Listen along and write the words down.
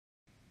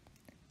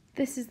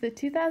This is the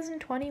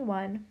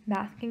 2021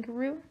 Math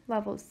Kangaroo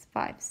Levels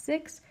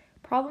 5-6,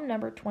 problem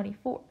number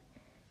 24.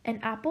 An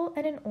apple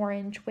and an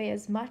orange weigh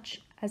as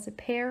much as a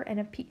pear and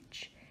a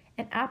peach.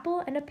 An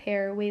apple and a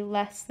pear weigh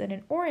less than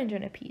an orange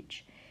and a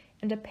peach.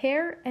 And a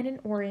pear and an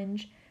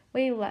orange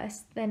weigh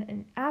less than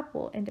an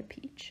apple and a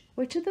peach.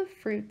 Which of the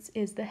fruits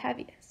is the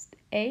heaviest?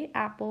 A.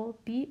 Apple,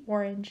 B.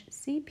 Orange,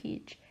 C.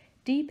 Peach,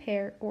 D.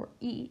 Pear, or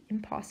E.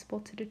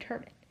 Impossible to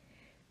determine.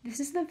 This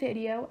is the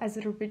video as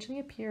it originally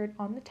appeared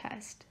on the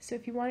test, so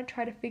if you want to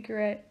try to figure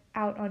it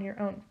out on your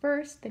own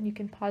first, then you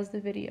can pause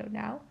the video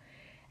now,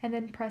 and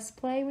then press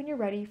play when you're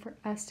ready for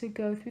us to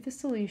go through the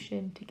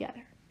solution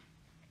together.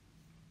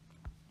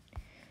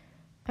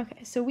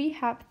 Okay, so we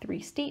have three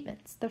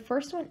statements. The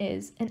first one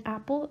is, an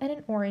apple and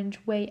an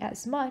orange weigh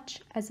as much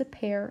as a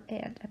pear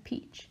and a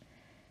peach.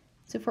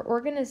 So for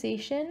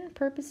organization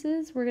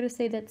purposes, we're going to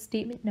say that's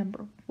statement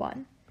number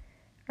 1.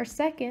 Our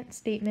second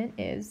statement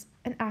is,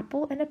 an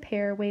apple and a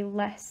pear weigh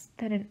less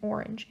than an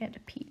orange and a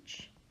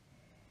peach.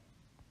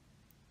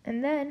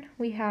 And then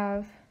we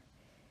have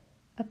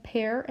a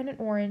pear and an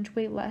orange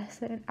weigh less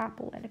than an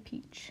apple and a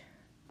peach,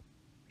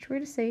 which we're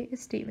going to say is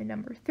statement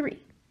number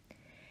 3.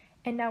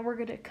 And now we're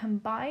going to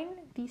combine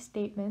these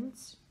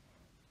statements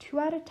 2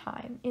 at a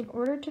time in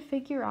order to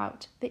figure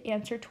out the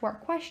answer to our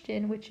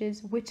question, which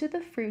is, which of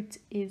the fruits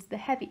is the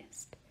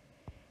heaviest?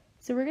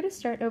 So we're going to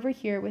start over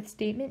here with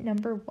statement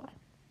number 1.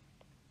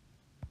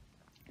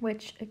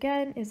 Which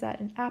again is that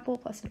an apple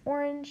plus an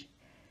orange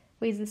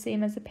weighs the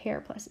same as a pear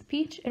plus a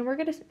peach, and we're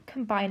going to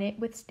combine it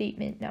with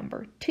statement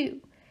number 2.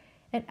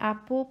 An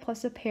apple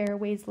plus a pear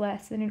weighs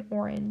less than an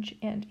orange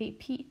and a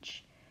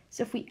peach.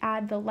 So if we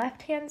add the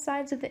left-hand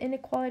sides of the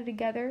inequality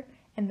together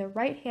and the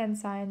right-hand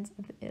sides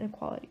of the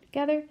inequality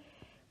together,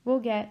 we'll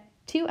get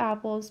 2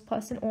 apples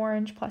plus an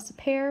orange plus a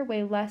pear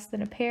weigh less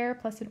than a pear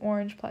plus an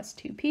orange plus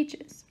 2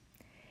 peaches.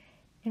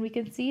 And we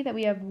can see that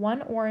we have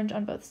 1 orange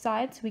on both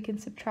sides, so we can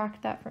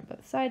subtract that from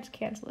both sides,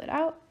 cancel it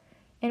out.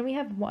 And we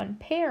have 1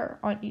 pear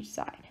on each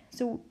side.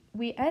 So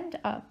we end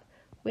up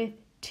with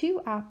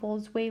 2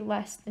 apples weigh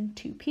less than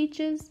 2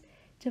 peaches,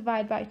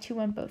 divide by 2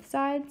 on both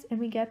sides, and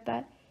we get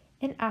that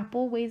an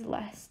apple weighs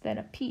less than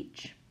a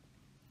peach.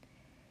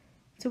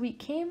 So we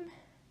came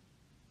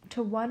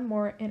to one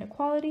more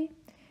inequality,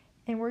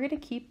 and we're going to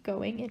keep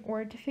going in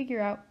order to figure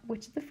out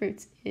which of the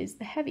fruits is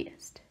the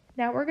heaviest.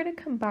 Now we're going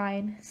to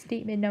combine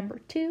statement number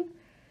 2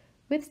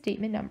 with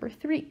statement number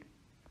 3.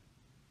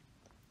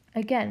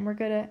 Again, we're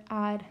going to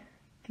add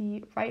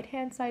the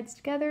right-hand sides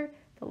together,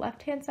 the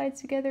left-hand sides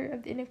together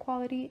of the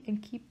inequality,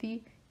 and keep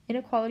the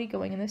inequality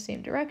going in the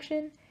same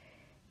direction.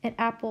 An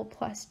apple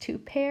plus 2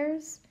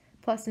 pears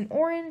plus an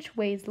orange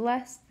weighs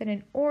less than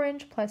an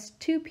orange plus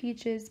 2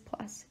 peaches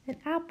plus an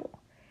apple.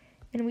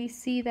 And we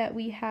see that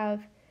we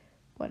have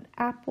 1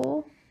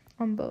 apple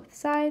on both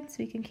sides, so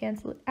we can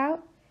cancel it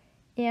out,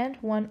 and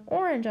 1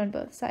 orange on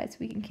both sides, so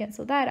we can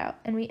cancel that out,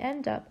 and we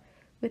end up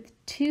with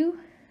 2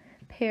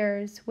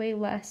 pears weigh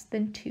less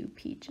than 2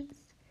 peaches.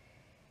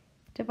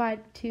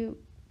 Divide 2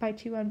 by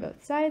 2 on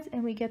both sides,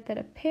 and we get that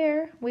a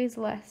pear weighs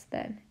less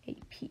than a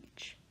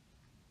peach.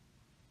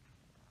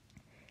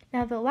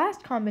 Now the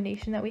last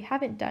combination that we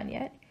haven't done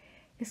yet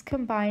is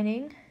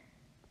combining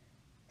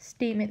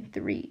statement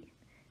 3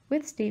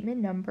 with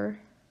statement number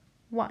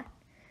 1.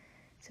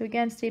 So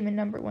again, statement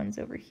number 1 is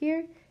over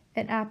here.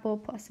 An apple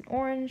plus an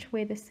orange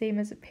weigh the same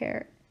as a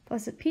pear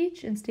plus a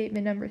peach, and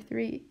statement number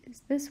 3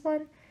 is this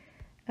one.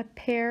 A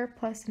pear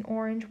plus an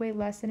orange weigh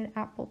less than an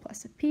apple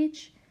plus a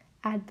peach.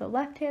 Add the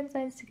left-hand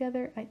sides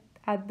together,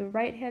 add the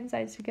right-hand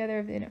sides together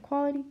of the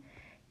inequality,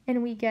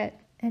 and we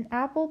get an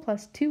apple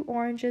plus 2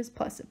 oranges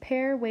plus a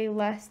pear weigh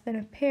less than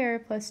a pear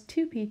plus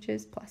 2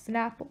 peaches plus an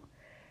apple.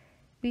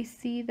 We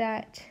see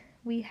that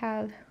we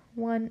have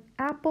 1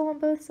 apple on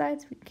both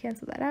sides, we can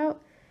cancel that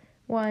out.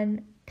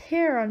 1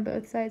 pear on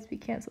both sides, we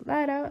cancel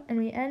that out, and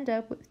we end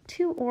up with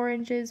 2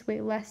 oranges weigh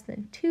less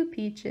than 2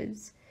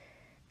 peaches.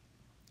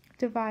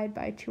 Divide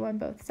by 2 on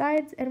both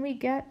sides, and we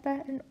get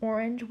that an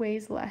orange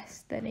weighs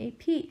less than a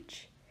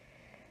peach.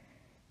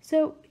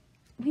 So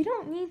we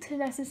don't need to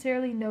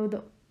necessarily know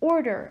the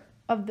order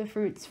of the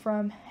fruits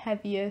from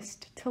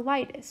heaviest to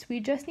lightest. We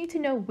just need to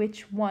know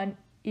which one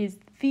is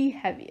the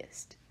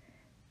heaviest.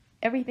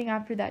 Everything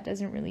after that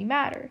doesn't really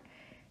matter.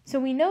 So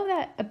we know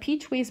that a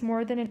peach weighs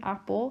more than an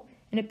apple,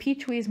 and a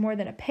peach weighs more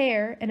than a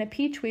pear, and a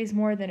peach weighs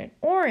more than an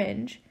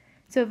orange.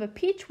 So if a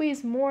peach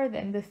weighs more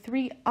than the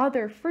 3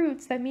 other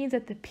fruits, that means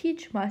that the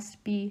peach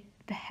must be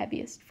the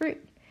heaviest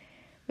fruit,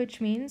 which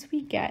means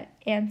we get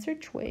answer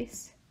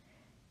choice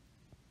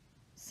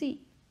C.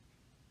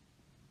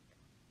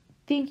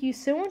 Thank you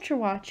so much for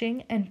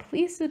watching, and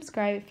please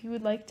subscribe if you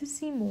would like to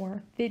see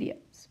more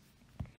videos.